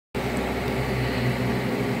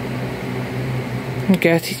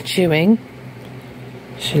Gertie's chewing.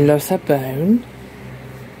 She loves her bone.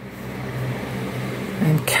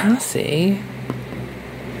 And Cassie...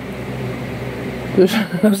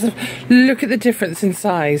 Look at the difference in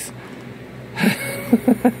size.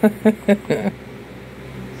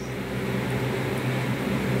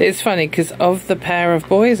 It's funny because of the pair of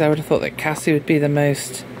boys, I would have thought that Cassie would be the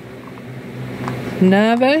most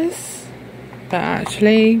nervous, but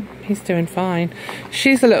actually he's doing fine.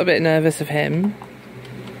 She's a little bit nervous of him,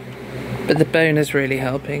 but the bone is really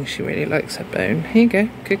helping. She really likes her bone. Here you go.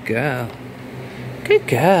 Good girl. Good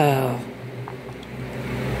girl.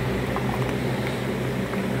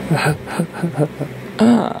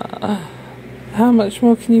 How much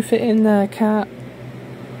more can you fit in there, cat?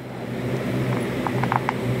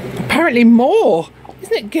 Apparently more!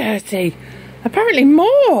 Isn't it, Gertie? Apparently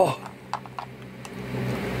more!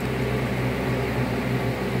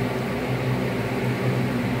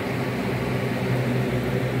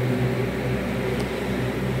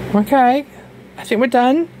 Okay, I think we're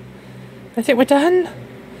done. I think we're done.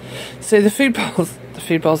 So the food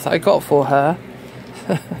bowls that I got for her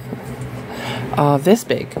are this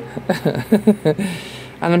big.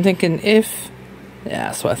 And I'm thinking yeah,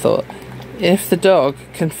 that's what I thought. If the dog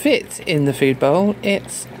can fit in the food bowl,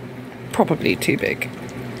 it's probably too big.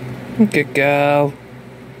 Good girl.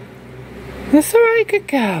 That's alright, good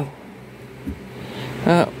girl.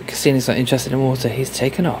 Oh, Cassini's not interested in water. He's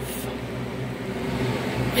taken off.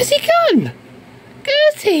 Where's he gone?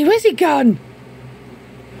 Gertie, where's he gone?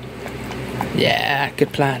 Yeah,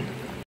 good plan.